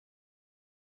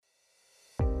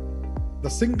the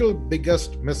single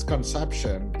biggest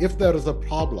misconception, if there is a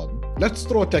problem, let's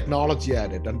throw technology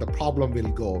at it and the problem will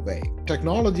go away.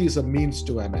 Technology is a means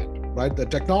to an end, right? The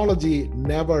technology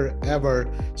never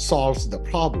ever solves the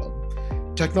problem.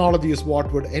 Technology is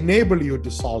what would enable you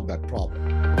to solve that problem.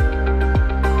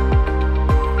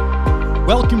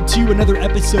 Welcome to another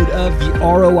episode of the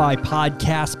ROI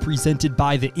Podcast presented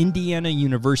by the Indiana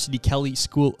University Kelley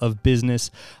School of Business.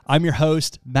 I'm your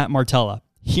host, Matt Martella.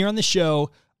 Here on the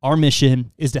show, our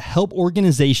mission is to help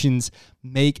organizations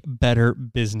make better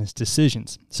business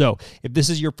decisions. So if this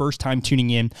is your first time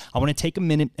tuning in, I want to take a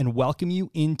minute and welcome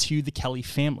you into the Kelley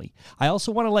family. I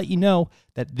also want to let you know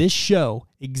that this show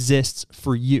exists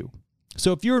for you.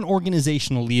 So if you're an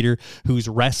organizational leader who's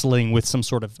wrestling with some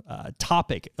sort of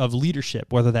topic of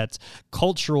leadership, whether that's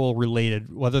cultural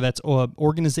related, whether that's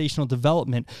organizational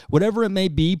development, whatever it may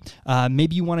be,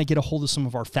 maybe you want to get a hold of some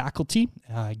of our faculty,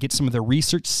 get some of their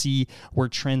research, see where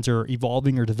trends are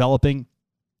evolving or developing,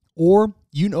 or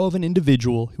you know of an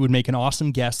individual who would make an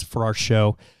awesome guest for our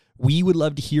show, we would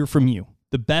love to hear from you.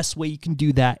 The best way you can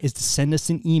do that is to send us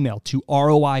an email to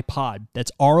ROIPod.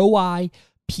 That's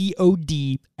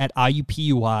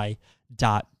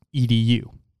ROIPOD@iupui.edu.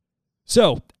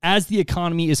 So as the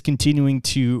economy is continuing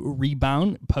to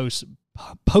rebound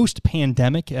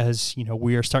post-pandemic, as you know,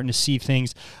 we are starting to see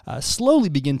things slowly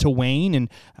begin to wane, and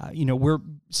we're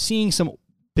seeing some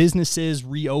businesses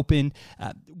reopen.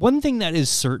 One thing that is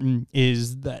certain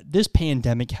is that this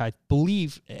pandemic, I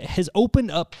believe, has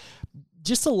opened up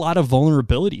just a lot of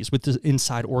vulnerabilities with the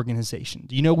inside organization.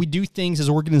 You know, we do things as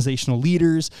organizational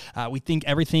leaders. We think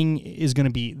everything is going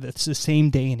to be the same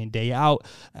day in and day out.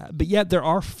 But yet there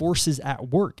are forces at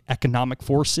work, economic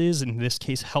forces, in this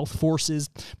case, health forces.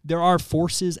 There are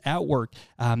forces at work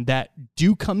that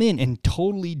do come in and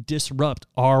totally disrupt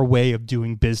our way of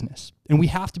doing business. And we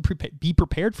have to be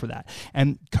prepared for that.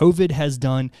 And COVID has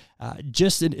done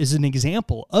just as an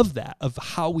example of that, of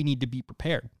how we need to be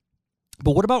prepared.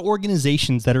 But what about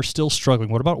organizations that are still struggling?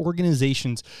 What about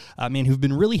organizations, who've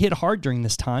been really hit hard during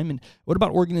this time? And what about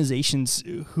organizations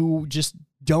who just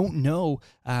don't know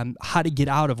how to get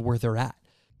out of where they're at?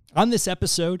 On this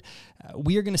episode,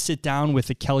 we are going to sit down with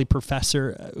a Kelley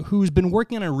professor who's been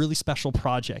working on a really special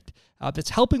project that's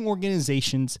helping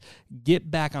organizations get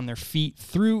back on their feet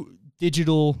through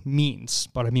digital means.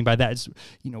 What I mean by that is,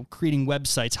 creating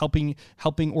websites,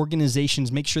 helping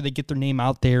organizations make sure they get their name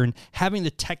out there, and having the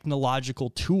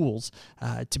technological tools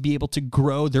to be able to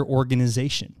grow their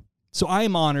organization. So I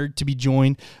am honored to be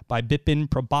joined by Bipin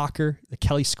Prabhakar, the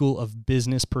Kelley School of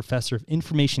Business Professor of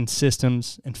Information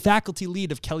Systems and faculty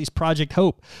lead of Kelley's Project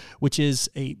Hope, which is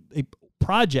a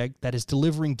project that is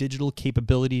delivering digital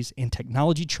capabilities and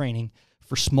technology training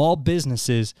for small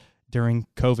businesses during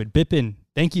COVID. Bipin,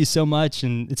 thank you so much,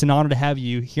 and it's an honor to have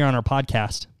you here on our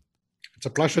podcast. It's a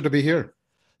pleasure to be here.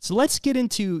 So let's get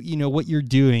into what you're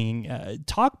doing.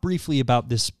 Talk briefly about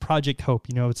this Project Hope.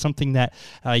 It's something that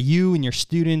you and your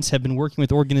students have been working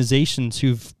with organizations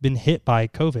who've been hit by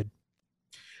COVID.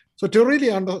 So to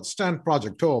really understand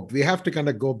Project Hope, we have to kind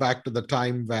of go back to the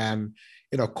time when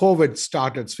COVID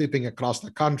started sweeping across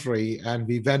the country and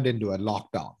we went into a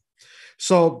lockdown.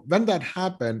 So when that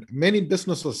happened, many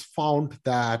businesses found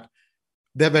that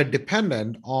they were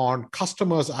dependent on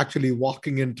customers actually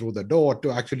walking in through the door to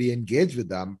actually engage with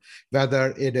them,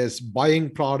 whether it is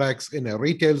buying products in a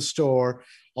retail store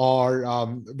or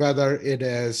whether it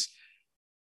is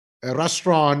a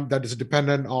restaurant that is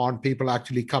dependent on people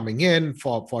actually coming in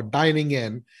for dining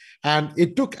in. And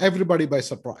it took everybody by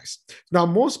surprise. Now,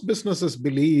 most businesses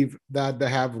believe that they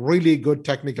have really good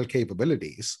technical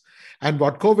capabilities. And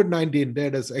what COVID-19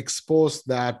 did is expose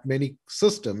that many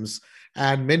systems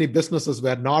and many businesses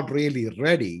were not really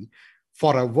ready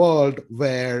for a world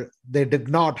where they did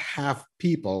not have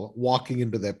people walking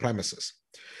into their premises.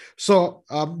 So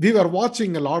we were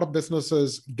watching a lot of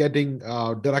businesses getting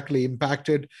directly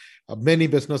impacted. Many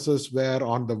businesses were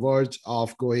on the verge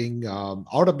of going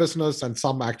out of business, and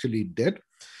some actually did.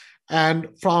 And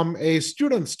from a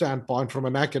student standpoint, from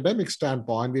an academic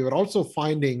standpoint, we were also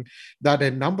finding that a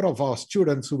number of our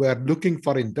students who were looking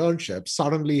for internships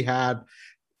suddenly had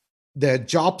their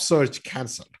job search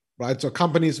canceled, right? So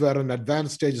companies were in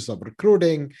advanced stages of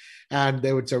recruiting, and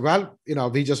they would say, well,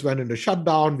 we just went into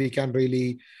shutdown. We can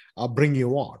really bring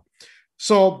you on.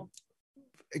 So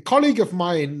a colleague of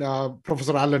mine,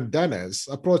 Professor Alan Dennis,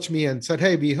 approached me and said,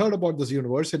 hey, we heard about this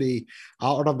university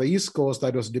out on the East Coast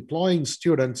that was deploying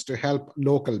students to help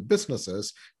local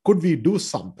businesses. Could we do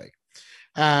something?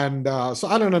 And so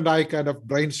Alan and I kind of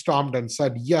brainstormed and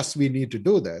said, yes, we need to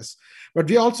do this. But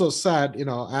we also said,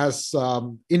 as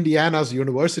Indiana's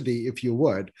university, if you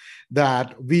would,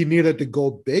 that we needed to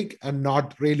go big and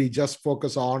not really just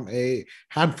focus on a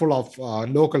handful of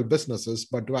local businesses,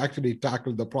 but to actually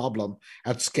tackle the problem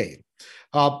at scale.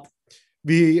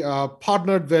 We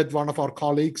partnered with one of our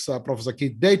colleagues, Professor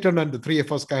Keith Dayton, and the three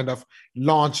of us kind of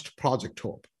launched Project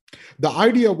Hope. The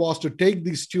idea was to take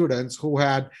these students who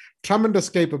had tremendous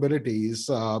capabilities,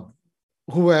 who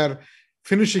were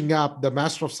finishing up the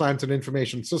Master of Science in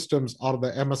Information Systems or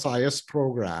the MSIS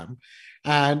program,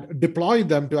 and deploy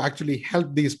them to actually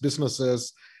help these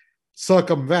businesses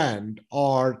circumvent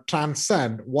or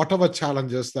transcend whatever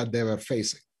challenges that they were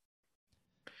facing.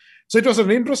 So it was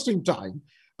an interesting time.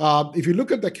 If you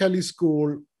look at the Kelley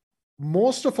School,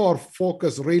 most of our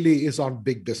focus really is on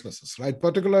big businesses, right?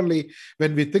 Particularly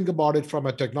when we think about it from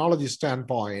a technology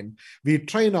standpoint, we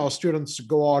train our students to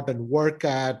go out and work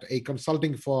at a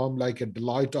consulting firm like a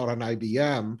Deloitte or an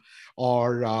IBM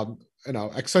or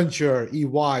Accenture,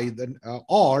 EY,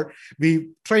 or we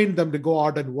train them to go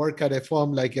out and work at a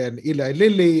firm like an Eli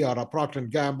Lilly or a Procter &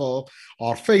 Gamble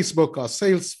or Facebook or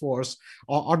Salesforce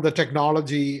on the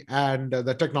technology and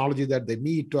the technology that they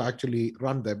need to actually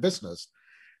run their business.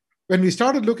 When we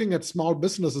started looking at small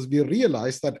businesses, we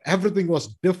realized that everything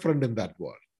was different in that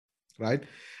world, right?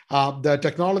 The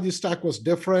technology stack was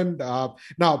different.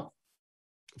 Now,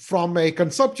 from a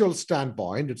conceptual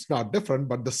standpoint, it's not different,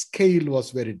 but the scale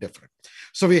was very different.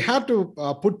 So we had to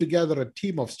put together a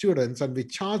team of students, and we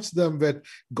charged them with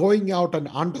going out and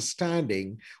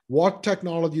understanding what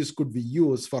technologies could we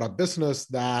use for a business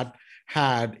that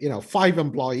had 5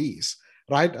 employees,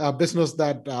 right? A business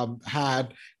that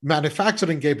had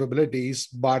manufacturing capabilities,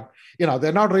 but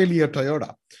they're not really a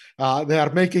Toyota. They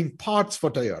are making parts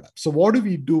for Toyota. So what do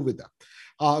we do with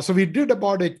them? So we did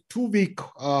about a 2-week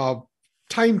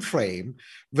time frame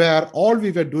where all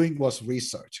we were doing was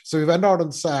research. So we went out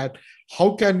and said,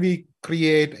 how can we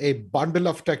create a bundle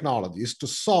of technologies to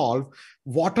solve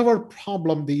whatever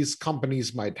problem these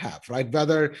companies might have, right?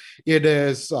 Whether it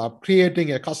is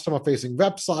creating a customer-facing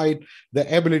website, the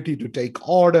ability to take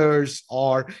orders,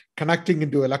 or connecting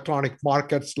into electronic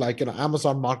markets like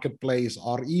Amazon Marketplace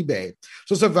or eBay.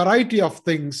 So it's a variety of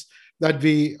things that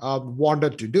we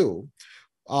wanted to do.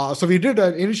 So we did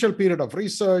an initial period of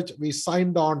research. We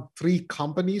signed on 3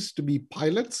 companies to be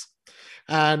pilots.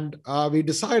 And we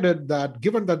decided that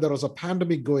given that there was a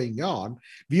pandemic going on,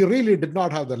 we really did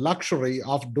not have the luxury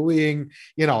of doing,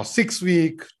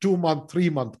 6-week, 2-month,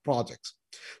 3-month projects.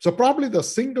 So probably the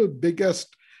single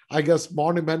biggest,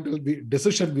 monumental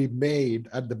decision we made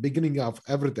at the beginning of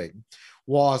everything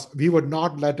was we would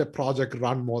not let a project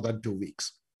run more than 2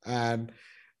 weeks. And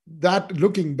that,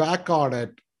 looking back on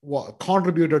it,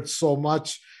 contributed so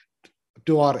much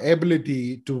to our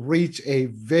ability to reach a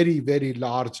very, very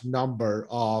large number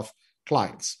of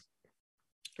clients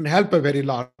and help a very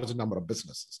large number of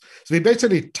businesses. So we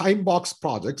basically time boxed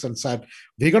projects and said,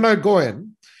 we're going to go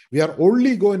in, we are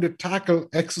only going to tackle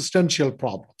existential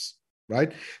problems,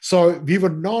 right? So we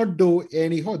would not do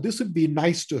this would be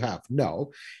nice to have.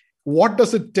 No. What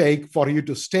does it take for you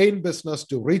to stay in business,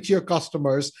 to reach your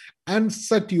customers, and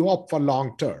set you up for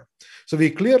long term? So we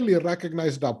clearly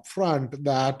recognized up front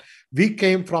that we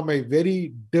came from a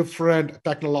very different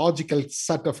technological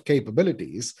set of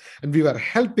capabilities, and we were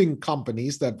helping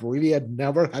companies that really had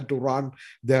never had to run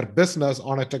their business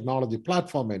on a technology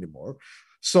platform anymore.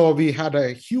 So we had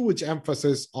a huge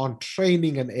emphasis on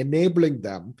training and enabling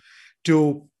them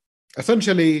to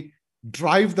essentially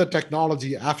drive the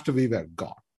technology after we were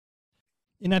gone.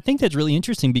 And I think that's really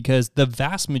interesting because the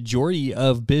vast majority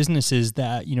of businesses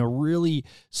that, really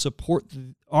support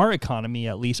our economy,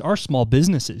 at least, are small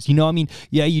businesses. You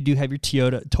do have your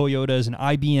Toyotas and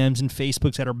IBMs and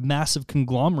Facebooks that are massive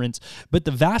conglomerates, but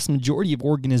the vast majority of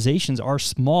organizations are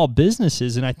small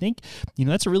businesses. And I think,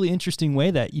 that's a really interesting way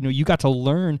that, you got to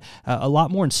learn a lot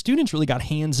more, and students really got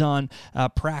hands-on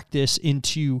practice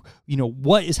into,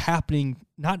 what is happening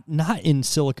not in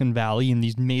Silicon Valley in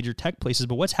these major tech places,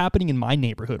 but what's happening in my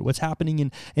neighborhood, what's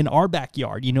happening in our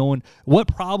backyard, and what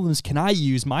problems can I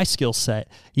use my skill set,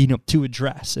 to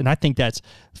address. And I think that's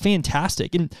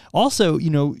fantastic. And also,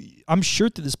 I'm sure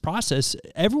through this process,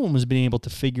 everyone was being able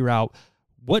to figure out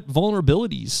what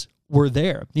vulnerabilities were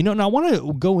there. And I want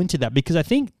to go into that because I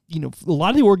think, a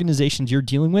lot of the organizations you're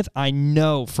dealing with, I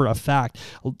know for a fact,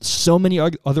 so many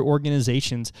other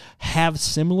organizations have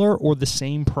similar or the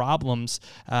same problems.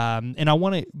 And I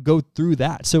want to go through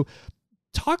that. So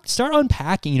start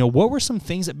unpacking, what were some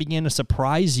things that began to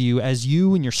surprise you as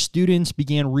you and your students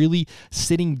began really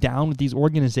sitting down with these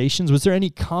organizations? Was there any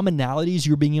commonalities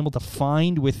you were being able to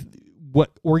find with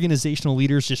what organizational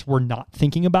leaders just were not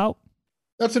thinking about?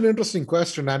 That's an interesting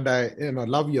question, and I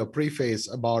love your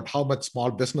preface about how much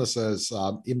small businesses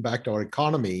impact our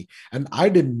economy. And I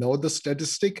didn't know the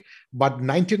statistic, but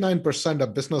 99%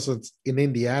 of businesses in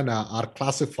Indiana are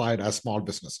classified as small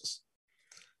businesses,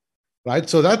 right?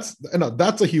 So that's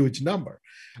a huge number.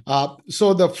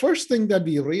 So the first thing that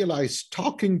we realized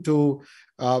talking to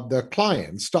the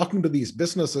clients, talking to these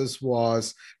businesses,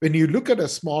 was when you look at a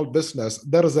small business,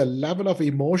 there is a level of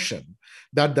emotion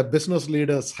that the business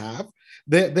leaders have.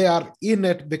 They are in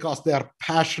it because they are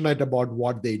passionate about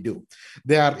what they do.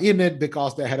 They are in it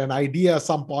because they had an idea at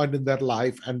some point in their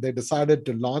life and they decided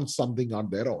to launch something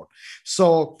on their own.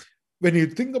 So when you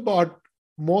think about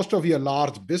most of your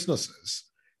large businesses,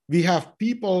 we have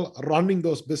people running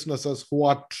those businesses who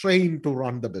are trained to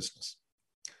run the business.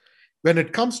 When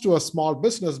it comes to a small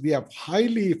business, we have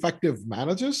highly effective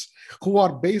managers who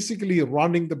are basically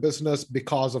running the business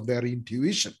because of their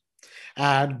intuition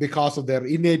and because of their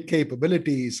innate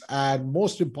capabilities, and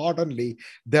most importantly,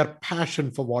 their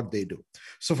passion for what they do.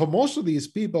 So for most of these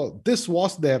people, this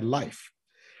was their life.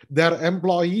 Their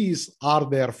employees are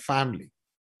their family,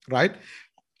 right?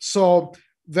 So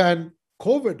when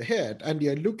COVID hit and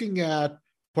you're looking at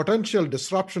potential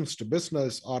disruptions to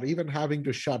business or even having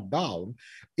to shut down,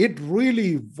 it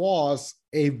really was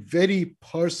a very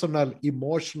personal,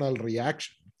 emotional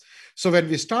reaction. So when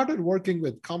we started working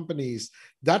with companies,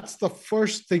 that's the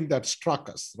first thing that struck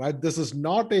us, right? This is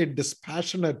not a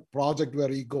dispassionate project where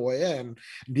you go in,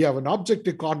 we have an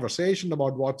objective conversation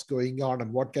about what's going on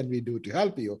and what can we do to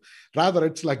help you. Rather,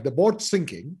 it's like the boat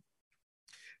sinking,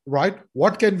 right?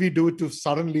 What can we do to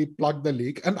suddenly plug the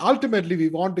leak? And ultimately, we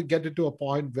want to get it to a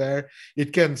point where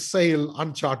it can sail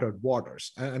uncharted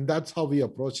waters. And that's how we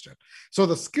approached it. So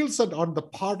the skill set on the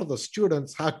part of the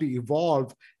students had to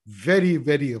evolve very,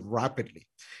 very rapidly.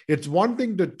 It's one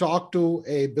thing to talk to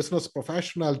a business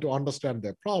professional to understand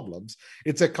their problems.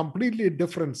 It's a completely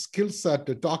different skill set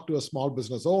to talk to a small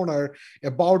business owner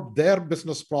about their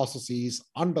business processes,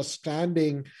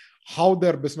 understanding how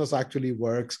their business actually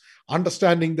works,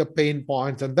 understanding the pain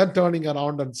points, and then turning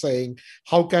around and saying,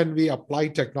 how can we apply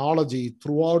technology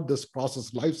throughout this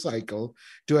process life cycle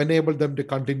to enable them to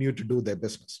continue to do their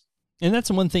business? And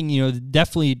that's one thing,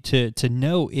 definitely to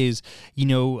know is,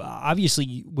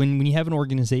 obviously when you have an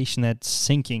organization that's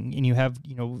sinking and you have,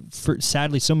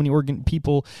 sadly, so many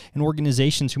people and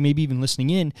organizations who may be even listening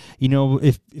in,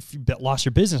 if you lost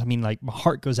your business, I mean, like, my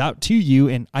heart goes out to you,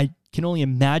 and I can only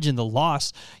imagine the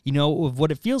loss, of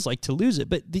what it feels like to lose it.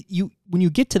 But when you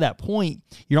get to that point,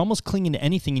 you're almost clinging to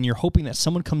anything and you're hoping that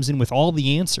someone comes in with all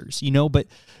the answers, but,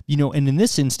 and in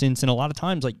this instance, and a lot of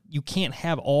times, like, you can't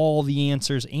have all the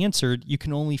answers answered. You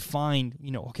can only find,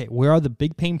 okay, where are the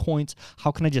big pain points?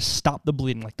 How can I just stop the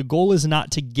bleeding? Like, the goal is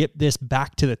not to get this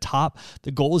back to the top.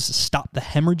 The goal is to stop the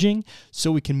hemorrhaging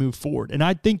so we can move forward. And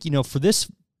I think, for this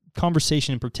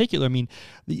conversation in particular, I mean,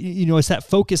 it's that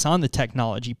focus on the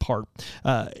technology part,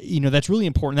 that's really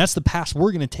important. That's the path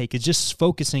we're going to take, is just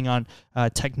focusing on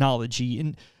technology.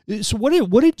 And so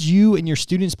what did you and your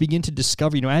students begin to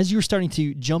discover, as you were starting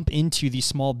to jump into these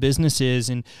small businesses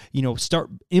and, start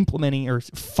implementing or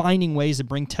finding ways to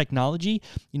bring technology,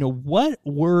 what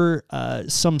were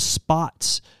some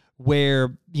spots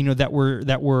where, that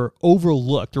were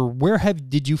overlooked, or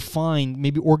did you find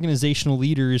maybe organizational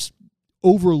leaders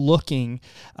overlooking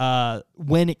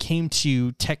when it came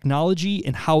to technology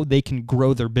and how they can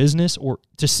grow their business or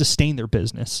to sustain their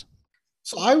business?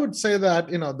 So I would say that,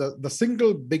 the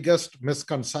single biggest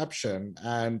misconception,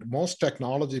 and most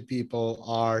technology people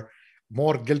are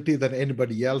more guilty than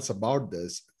anybody else about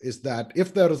this, is that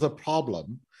if there is a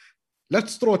problem,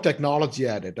 let's throw technology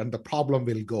at it and the problem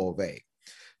will go away,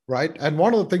 right? And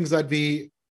one of the things that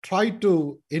we try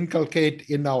to inculcate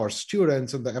in our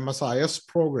students in the MSIS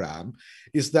program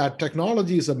is that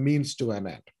technology is a means to an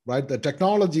end, right? The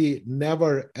technology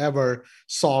never, ever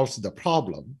solves the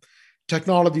problem.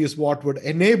 Technology is what would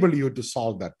enable you to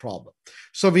solve that problem.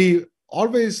 So we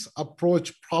always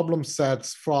approach problem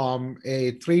sets from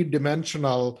a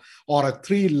three-dimensional or a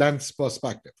three-lens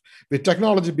perspective, with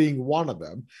technology being one of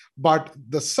them. But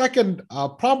the second,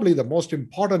 probably the most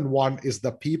important one, is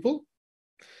the people.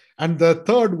 And the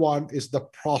third one is the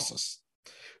process.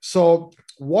 So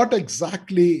what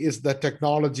exactly is the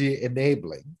technology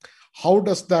enabling? how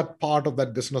does that part of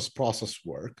that business process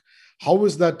work? How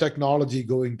is that technology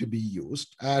going to be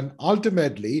used? And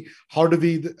ultimately, how do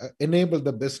we enable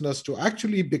the business to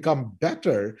actually become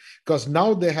better? Because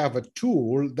now they have a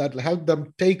tool that will help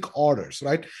them take orders,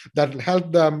 right? That will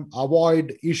help them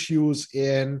avoid issues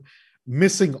in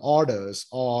missing orders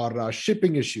or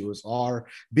shipping issues, or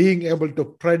being able to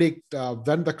predict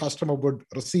when the customer would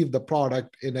receive the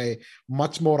product in a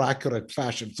much more accurate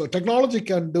fashion. So technology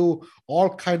can do all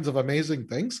kinds of amazing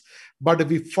things. But if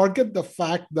we forget the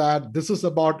fact that this is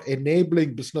about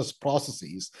enabling business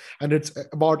processes, and it's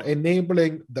about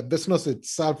enabling the business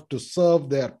itself to serve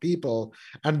their people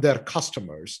and their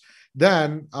customers,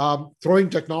 then throwing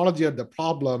technology at the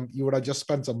problem, you would have just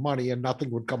spent some money and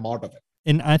nothing would come out of it.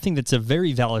 And I think that's a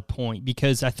very valid point,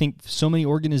 because I think so many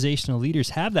organizational leaders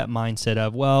have that mindset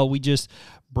of, well, we just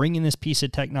bring in this piece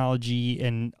of technology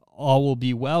and all will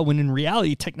be well, when in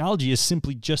reality, technology is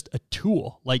simply just a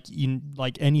tool, like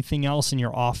anything else in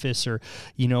your office, or,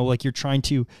 like you're trying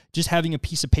to, just having a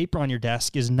piece of paper on your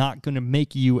desk is not going to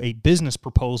make you a business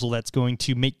proposal that's going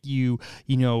to make you,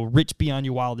 rich beyond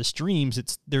your wildest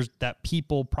dreams. There's that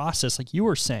people process, like you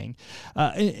were saying.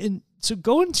 So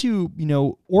go into,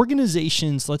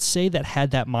 organizations, let's say, that had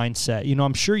that mindset.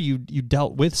 I'm sure you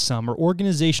dealt with some, or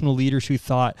organizational leaders who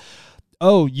thought,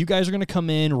 oh, you guys are going to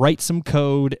come in, write some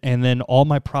code, and then all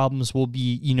my problems will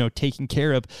be, taken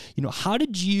care of. How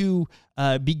did you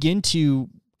begin to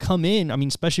come in,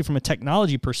 especially from a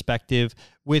technology perspective,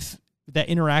 with that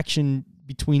interaction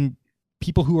between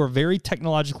people who are very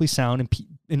technologically sound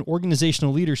and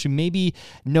organizational leaders who maybe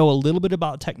know a little bit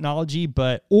about technology,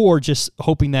 or just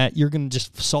hoping that you're going to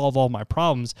just solve all my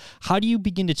problems? How do you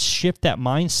begin to shift that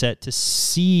mindset to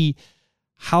see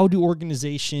how do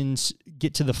organizations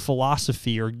get to the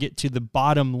philosophy or get to the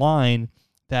bottom line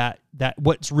that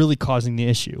what's really causing the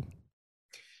issue?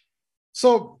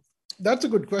 So that's a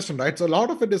good question, right? So a lot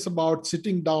of it is about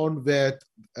sitting down with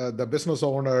the business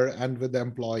owner and with the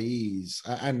employees.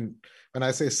 And when I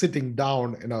say sitting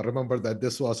down, remember that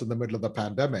this was in the middle of the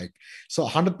pandemic. So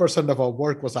 100% of our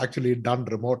work was actually done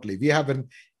remotely. We haven't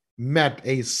met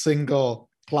a single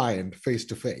client face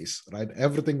to face, right?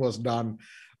 Everything was done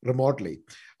remotely.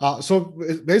 So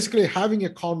basically having a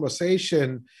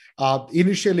conversation,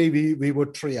 initially we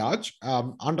would triage,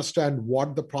 understand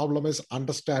what the problem is,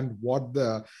 understand what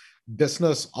the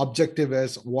business objective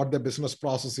is, what the business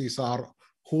processes are,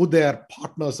 who their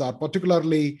partners are.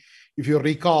 Particularly, if you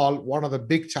recall, one of the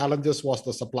big challenges was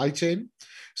the supply chain.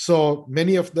 So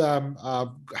many of them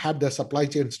had their supply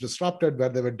chains disrupted, where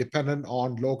they were dependent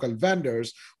on local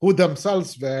vendors who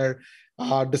themselves were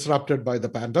disrupted by the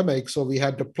pandemic. So we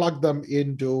had to plug them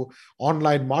into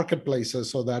online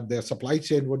marketplaces so that their supply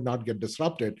chain would not get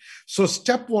disrupted. So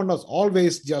step one was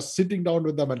always just sitting down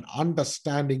with them and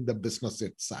understanding the business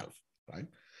itself, right?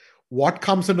 What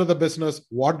comes into the business,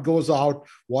 what goes out,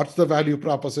 what's the value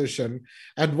proposition.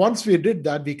 And once we did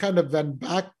that, we kind of went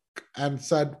back and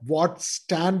said, what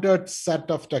standard set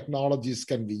of technologies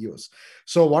can we use?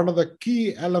 So one of the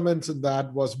key elements in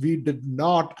that was we did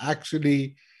not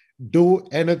actually do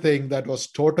anything that was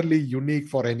totally unique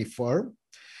for any firm.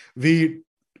 We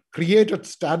created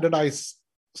standardized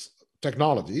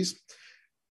technologies.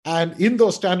 And in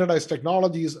those standardized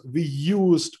technologies, we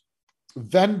used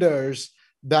vendors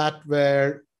that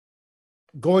were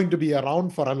going to be around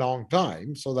for a long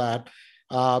time, so that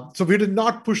so we did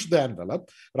not push the envelope,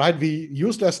 right? We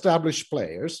used established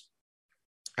players,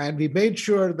 and we made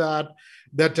sure that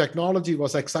the technology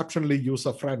was exceptionally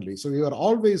user-friendly. So we were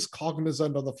always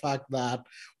cognizant of the fact that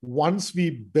once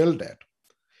we build it,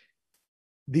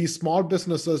 these small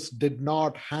businesses did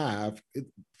not have,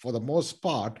 for the most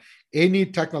part, any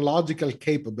technological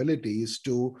capabilities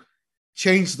to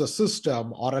change the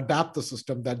system or adapt the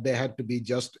system, that they had to be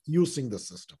just using the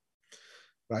system,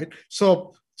 right?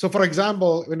 So for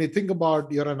example, when you think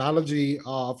about your analogy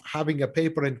of having a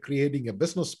paper and creating a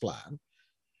business plan,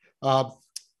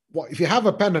 if you have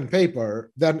a pen and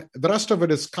paper, then the rest of it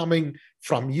is coming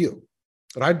from you,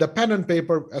 right? The pen and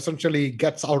paper essentially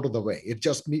gets out of the way. It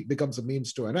just becomes a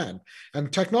means to an end.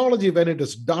 And technology, when it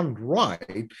is done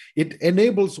right, it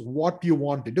enables what you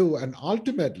want to do. And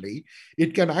ultimately,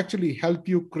 it can actually help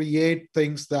you create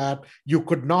things that you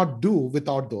could not do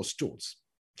without those tools.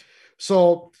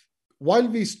 So while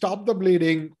we stop the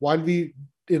bleeding, while we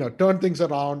turn things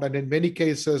around, and in many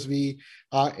cases, we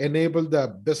enable the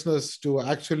business to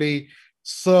actually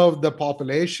serve the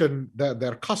population,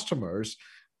 their customers,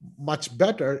 much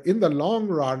better. In the long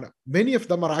run, many of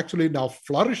them are actually now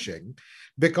flourishing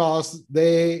because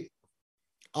they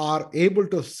are able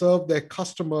to serve their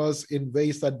customers in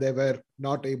ways that they were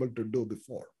not able to do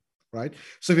before. right?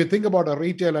 So if you think about a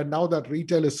retail, and now that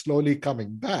retail is slowly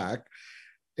coming back,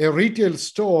 a retail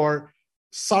store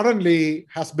suddenly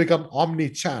has become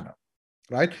omni-channel,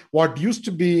 right? What used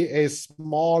to be a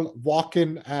small walk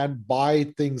in and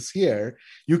buy things here,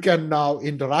 you can now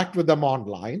interact with them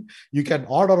online. You can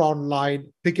order online,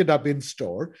 pick it up in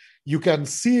store. You can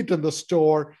see it in the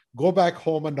store, go back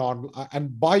home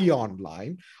and buy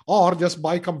online, or just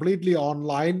buy completely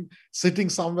online, sitting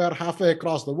somewhere halfway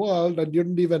across the world, and you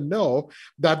didn't even know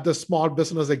that the small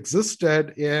business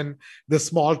existed in the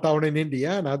small town in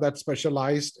Indiana that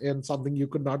specialized in something you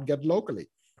could not get locally,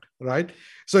 right?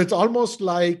 So it's almost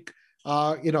like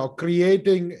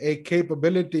creating a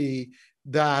capability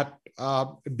that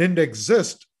didn't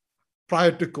exist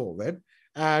prior to COVID.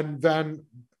 And when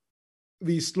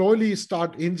we slowly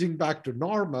start inching back to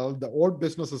normal, the old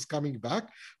business is coming back.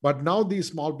 But now these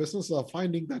small businesses are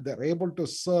finding that they're able to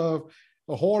serve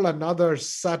a whole another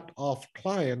set of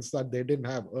clients that they didn't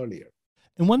have earlier.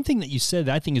 And one thing that you said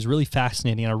that I think is really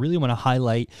fascinating, and I really want to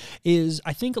highlight, is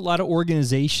I think a lot of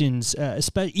organizations,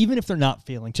 especially even if they're not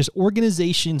failing, just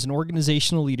organizations and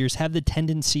organizational leaders have the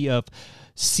tendency of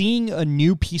seeing a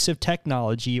new piece of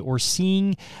technology or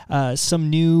seeing some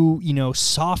new,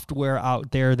 software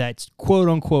out there that's quote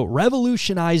unquote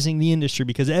revolutionizing the industry,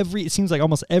 because it seems like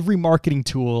almost every marketing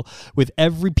tool with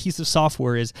every piece of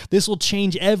software is, this will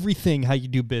change everything, how you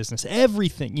do business,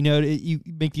 everything. You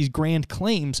make these grand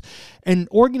claims, and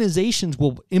organizations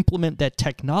will implement that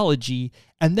technology,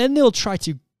 and then they'll try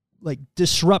to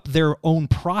disrupt their own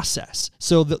process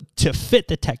to fit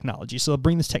the technology. So they'll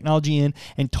bring this technology in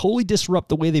and totally disrupt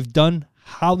the way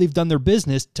how they've done their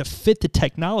business to fit the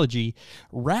technology,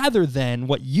 rather than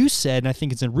what you said, and I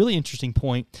think it's a really interesting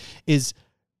point, is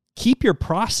keep your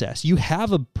process. You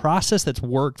have a process that's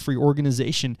worked for your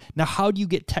organization. Now, how do you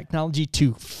get technology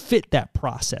to fit that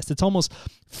process? It's almost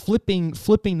flipping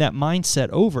that mindset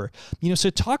over. So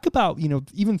talk about,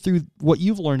 even through what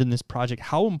you've learned in this project,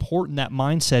 how important that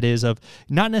mindset is of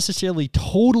not necessarily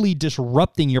totally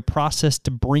disrupting your process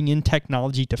to bring in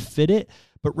technology to fit it,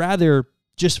 but rather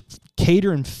just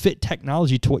cater and fit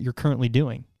technology to what you're currently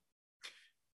doing.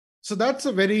 So that's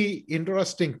a very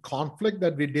interesting conflict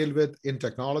that we deal with in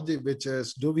technology, which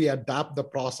is, do we adapt the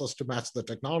process to match the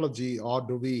technology, or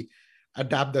do we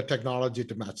adapt the technology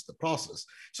to match the process?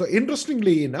 So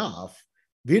interestingly enough,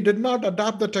 we did not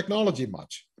adapt the technology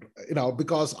much,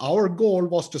 because our goal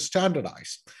was to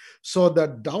standardize. So the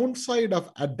downside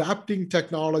of adapting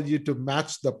technology to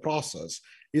match the process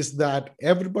is that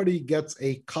everybody gets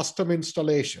a custom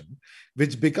installation,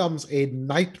 which becomes a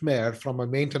nightmare from a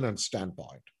maintenance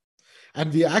standpoint.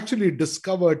 And we actually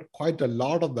discovered quite a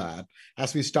lot of that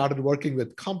as we started working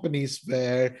with companies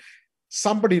where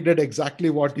somebody did exactly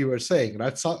what you were saying,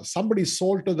 right? So somebody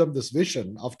sold to them this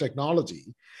vision of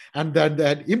technology, and then they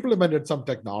had implemented some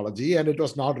technology and it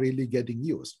was not really getting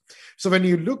used. So when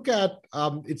you look at,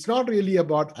 it's not really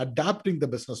about adapting the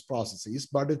business processes,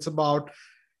 but it's about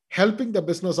helping the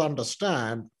business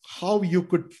understand how you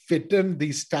could fit in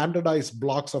these standardized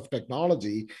blocks of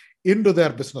technology into their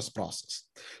business process.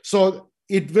 So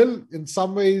it will, in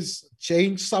some ways,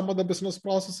 change some of the business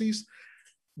processes.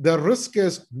 The risk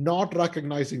is not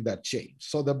recognizing that change.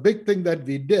 So the big thing that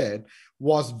we did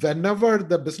was, whenever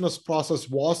the business process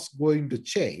was going to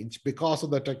change because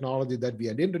of the technology that we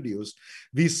had introduced,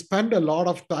 we spent a lot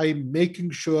of time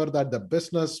making sure that the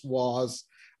business was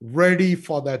ready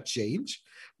for that change,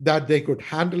 that they could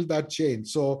handle that change.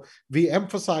 So we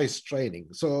emphasize training.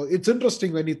 So it's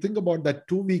interesting when you think about that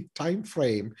 2-week time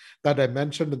frame that I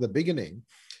mentioned in the beginning,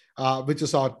 which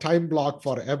is our time block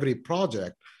for every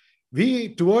project.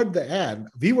 Toward the end,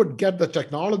 we would get the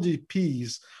technology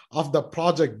piece of the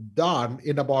project done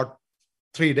in about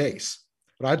 3 days,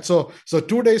 right? So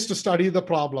 2 days to study the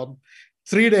problem,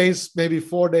 3 days, maybe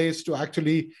 4 days to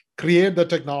actually create the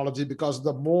technology, because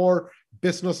the more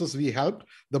businesses we helped,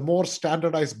 the more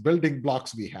standardized building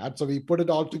blocks we had. So we put it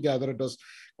all together. It was a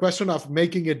question of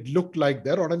making it look like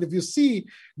their own. And if you see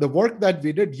the work that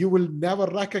we did, you will never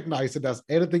recognize it as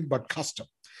anything but custom.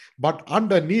 But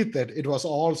underneath it, it was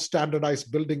all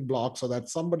standardized building blocks, so that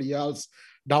somebody else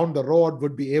down the road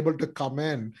would be able to come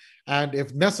in and,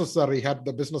 if necessary, help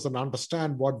the business and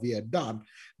understand what we had done.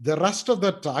 The rest of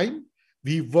the time,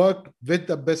 we worked with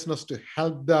the business to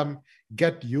help them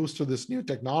get used to this new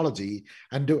technology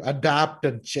and to adapt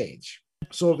and change.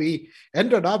 So we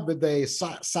ended up with a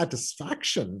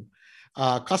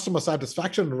customer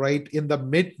satisfaction rate in the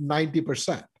mid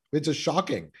 90%, which is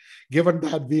shocking, given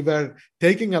that we were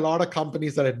taking a lot of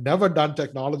companies that had never done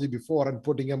technology before and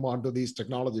putting them onto these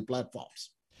technology platforms.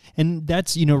 And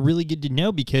that's, really good to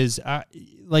know because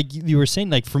like you were saying,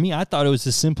 like for me, I thought it was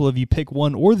as simple if you pick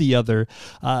one or the other,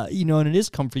 and it is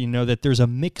comforting to know that there's a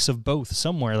mix of both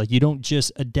somewhere. Like you don't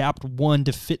just adapt one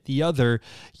to fit the other,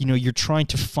 you're trying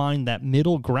to find that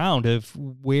middle ground of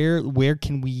where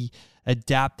can we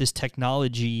adapt this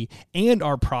technology and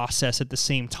our process at the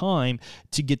same time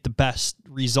to get the best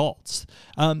results.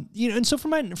 And so for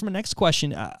my next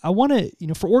question, I want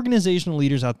to, for organizational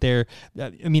leaders out there,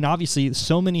 obviously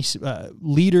so many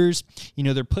leaders,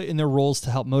 they're put in their roles to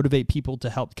help motivate people,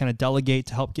 to help kind of delegate,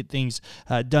 to help get things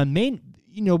done. A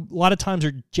lot of times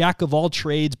are jack of all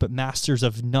trades, but masters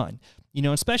of none,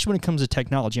 especially when it comes to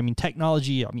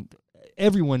technology.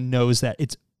 Everyone knows that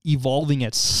it's evolving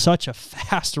at such a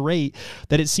fast rate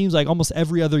that it seems like almost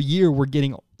every other year we're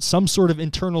getting some sort of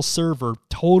internal server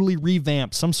totally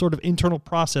revamped, some sort of internal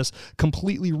process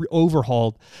completely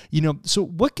overhauled. So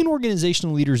what can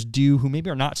organizational leaders do who maybe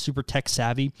are not super tech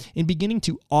savvy in beginning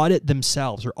to audit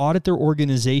themselves or audit their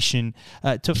organization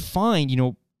to find,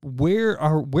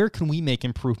 where can we make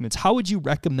improvements? How would you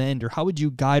recommend or how would you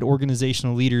guide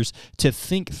organizational leaders to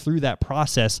think through that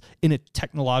process in a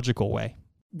technological way?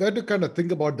 We had to kind of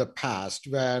think about the past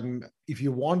when if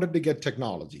you wanted to get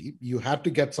technology, you had to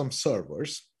get some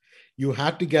servers, you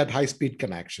had to get high-speed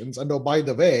connections. And oh, by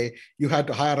the way, you had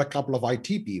to hire a couple of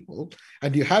IT people,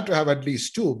 and you had to have at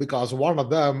least two because one of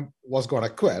them was going to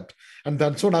quit. And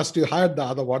then soon as you hired the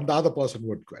other one, the other person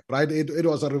would quit, right? It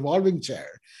was a revolving chair.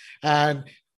 And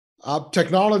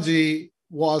technology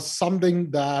was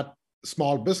something that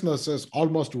small businesses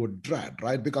almost would dread,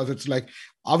 right? Because it's like,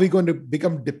 are we going to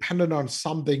become dependent on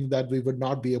something that we would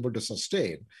not be able to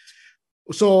sustain?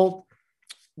 So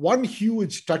one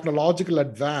huge technological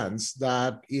advance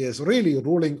that is really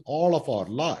ruling all of our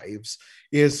lives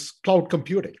is cloud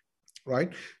computing,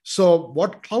 right? So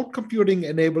what cloud computing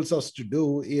enables us to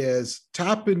do is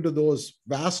tap into those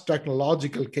vast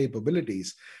technological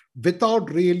capabilities without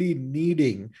really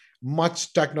needing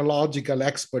much technological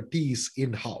expertise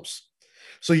in-house.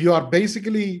 So you are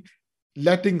basically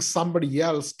letting somebody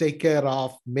else take care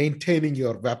of maintaining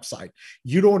your website.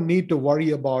 You don't need to worry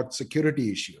about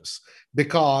security issues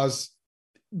because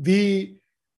we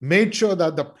made sure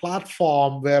that the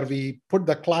platform where we put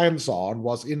the clients on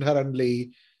was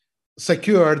inherently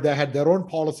secure. They had their own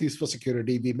policies for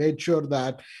security. We made sure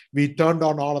that we turned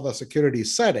on all of the security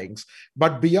settings.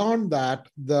 But beyond that,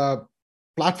 the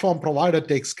platform provider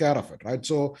takes care of it, right?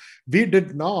 So we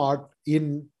did not,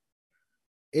 in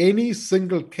any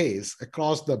single case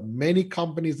across the many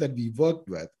companies that we worked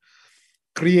with,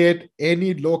 create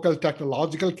any local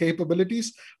technological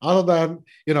capabilities other than,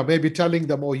 maybe telling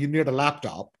them, oh, you need a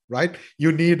laptop, right?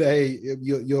 You need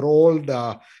your old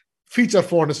feature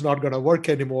phone is not going to work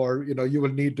anymore. You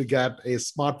will need to get a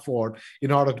smartphone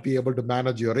in order to be able to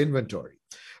manage your inventory.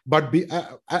 But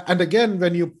and again,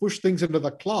 when you push things into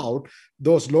the cloud,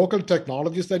 those local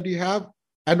technologies that you have,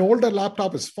 an older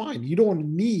laptop is fine. You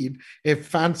don't need a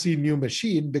fancy new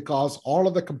machine because all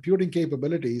of the computing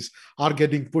capabilities are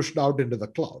getting pushed out into the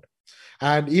cloud.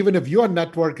 And even if your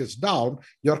network is down,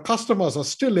 your customers are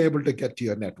still able to get to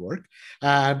your network,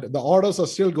 and the orders are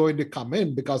still going to come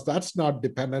in because that's not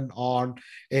dependent on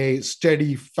a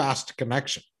steady, fast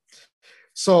connection.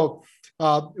 So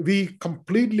we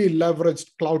completely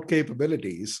leveraged cloud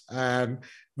capabilities, and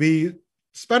we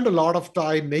spent a lot of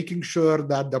time making sure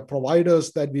that the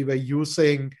providers that we were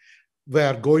using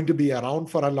were going to be around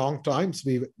for a long time. So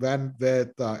we went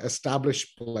with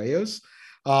established players.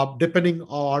 Depending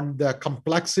on the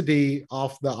complexity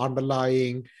of the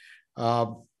underlying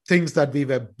things that we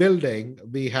were building,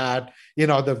 we had,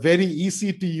 the very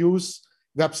easy to use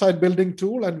website building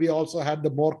tool, and we also had the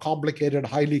more complicated,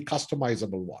 highly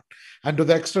customizable one. And to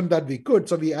the extent that we could,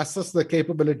 so we assessed the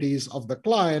capabilities of the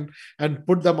client and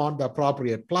put them on the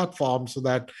appropriate platform so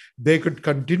that they could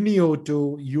continue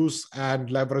to use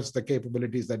and leverage the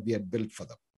capabilities that we had built for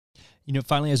them.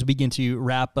 Finally, as we begin to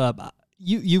wrap up,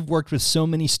 you've worked with so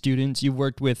many students. You've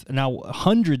worked with now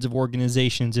hundreds of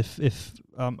organizations, if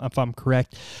I'm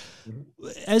correct. Mm-hmm.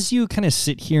 As you kind of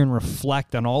sit here and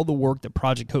reflect on all the work that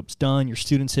Project Hope's done, your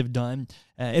students have done,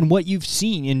 and what you've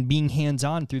seen in being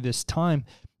hands-on through this time,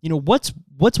 what's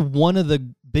one of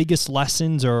the biggest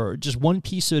lessons or just one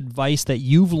piece of advice that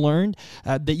you've learned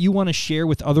that you want to share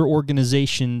with other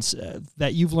organizations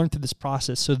that you've learned through this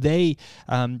process so they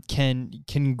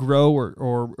can grow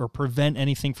or prevent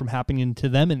anything from happening to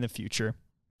them in the future?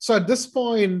 So at this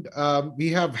point, we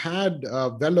have had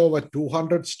well over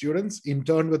 200 students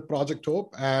intern with Project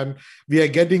Hope, and we are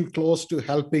getting close to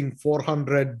helping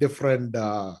 400 different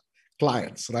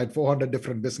clients, right? 400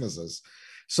 different businesses.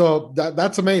 So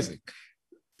that's amazing.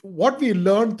 what we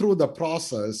learn through the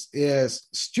process is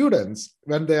students,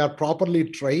 when they are properly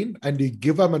trained and you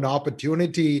give them an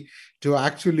opportunity to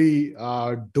actually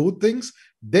do things,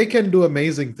 they can do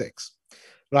amazing things,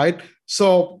 right?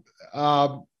 So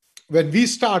when we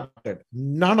started,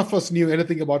 none of us knew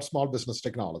anything about small business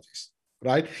technologies,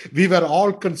 right? We were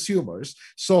all consumers.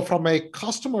 So from a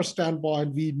customer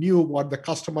standpoint, we knew what the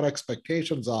customer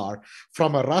expectations are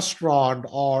from a restaurant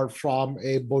or from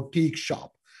a boutique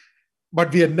shop.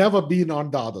 But we had never been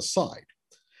on the other side.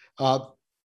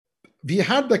 We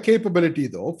had the capability,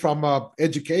 though, from an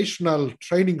educational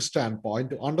training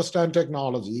standpoint, to understand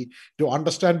technology, to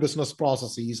understand business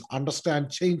processes, understand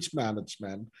change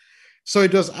management. So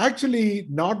it was actually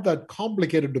not that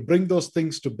complicated to bring those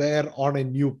things to bear on a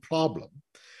new problem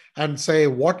and say,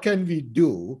 what can we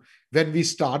do when we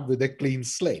start with a clean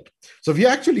slate? So we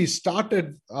actually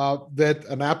started with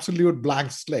an absolute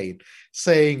blank slate,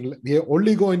 saying we are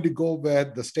only going to go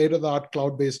with the state-of-the-art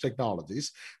cloud-based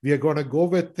technologies. We are going to go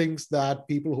with things that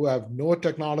people who have no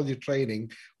technology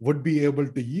training would be able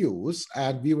to use,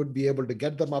 and we would be able to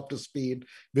get them up to speed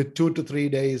with 2 to 3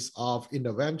 days of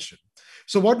intervention.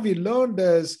 So what we learned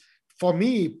is, for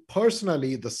me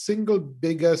personally, the single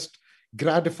biggest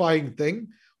gratifying thing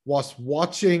was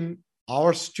watching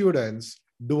our students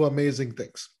do amazing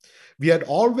things. We had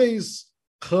always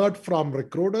heard from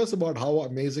recruiters about how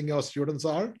amazing our students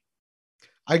are.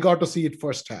 I got to see it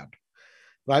firsthand,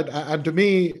 right? And to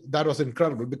me, that was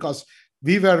incredible, because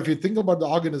we were, if you think about the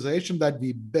organization that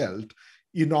we built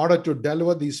in order to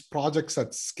deliver these projects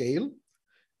at scale,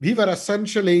 we were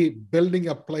essentially building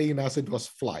a plane as it was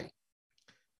flying,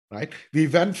 right? We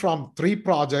went from 3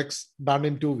 projects done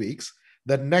in 2 weeks.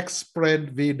 The next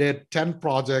sprint, we did 10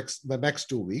 projects the next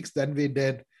 2 weeks. Then we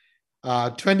did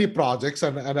 20 projects.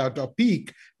 And at a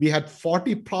peak, we had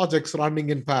 40 projects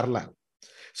running in parallel.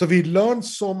 So we learned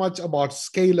so much about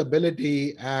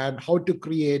scalability and how to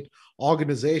create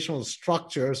organizational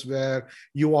structures where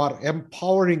you are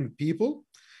empowering people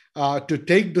to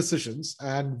take decisions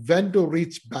and when to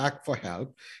reach back for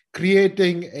help,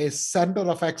 creating a center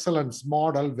of excellence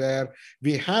model where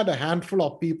we had a handful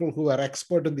of people who are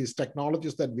expert in these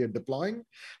technologies that we are deploying,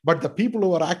 but the people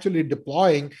who are actually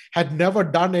deploying had never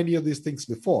done any of these things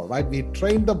before, right? We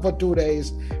trained them for 2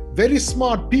 days, very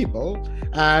smart people,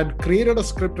 and created a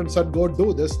script and said, go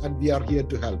do this, and we are here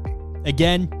to help you.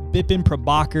 Again, Bipin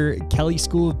Prabhakar, Kelley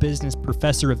School of Business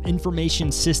Professor of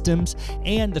Information Systems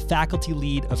and the faculty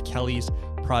lead of Kelley's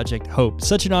Project Hope.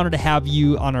 Such an honor to have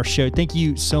you on our show. Thank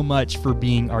you so much for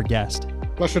being our guest.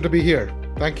 Pleasure to be here.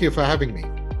 Thank you for having me.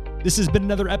 This has been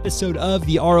another episode of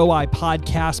the ROI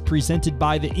Podcast presented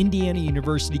by the Indiana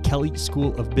University Kelley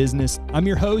School of Business. I'm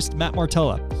your host, Matt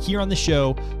Martella. Here on the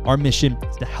show, our mission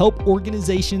is to help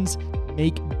organizations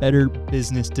make better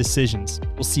business decisions.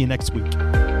 We'll see you next week.